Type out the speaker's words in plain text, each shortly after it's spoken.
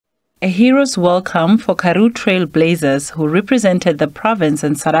A hero's welcome for Karoo trailblazers who represented the province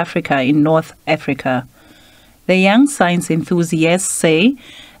in South Africa in North Africa. The young science enthusiasts say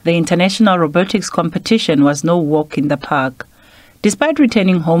the international robotics competition was no walk in the park. Despite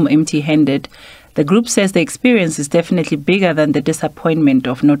returning home empty-handed, the group says the experience is definitely bigger than the disappointment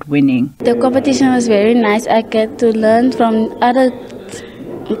of not winning. The competition was very nice. I get to learn from other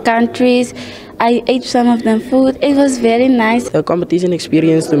countries. I ate some of them food. It was very nice. The competition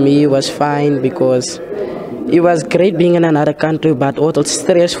experience to me was fine because it was great being in another country, but also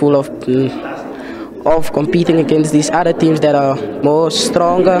stressful of competing against these other teams that are more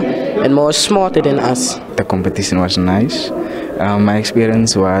stronger and more smarter than us. The competition was nice. My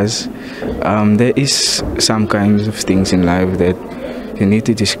experience was there is some kinds of things in life that you need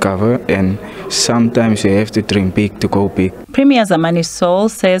to discover, and sometimes you have to dream big to go big. Premier Zamani Saul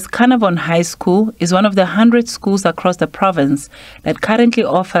says Carnarvon High School is one of the 100 schools across the province that currently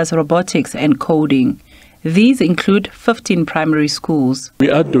offers robotics and coding. These include 15 primary schools. We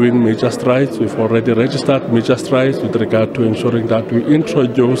are doing major strides. We've already registered major strides with regard to ensuring that we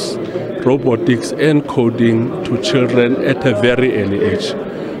introduce robotics and coding to children at a very early age,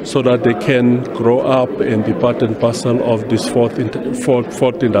 so that they can grow up and be part and parcel of this fourth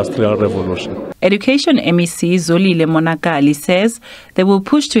industrial revolution. Education MEC Zolile Monakali says they will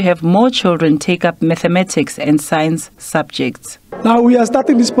push to have more children take up mathematics and science subjects. Now we are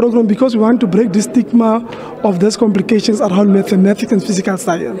starting this program because we want to break the stigma of these complications around mathematics and physical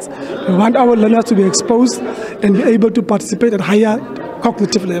science. We want our learners to be exposed and be able to participate at higher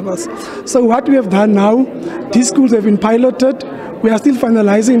cognitive levels. So what we have done now, these schools have been piloted. We are still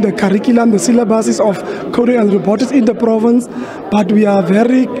finalizing the curriculum, the syllabuses of coding and robotics in the province, but we are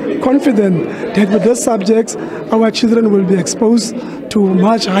very confident that with these subjects, our children will be exposed to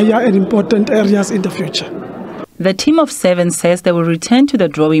much higher and important areas in the future. The team of 7 says they will return to the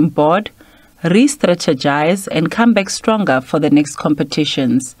drawing board, re-strategize and come back stronger for the next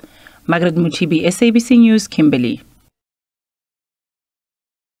competitions. Margaret Mutibi, SABC News, Kimberley.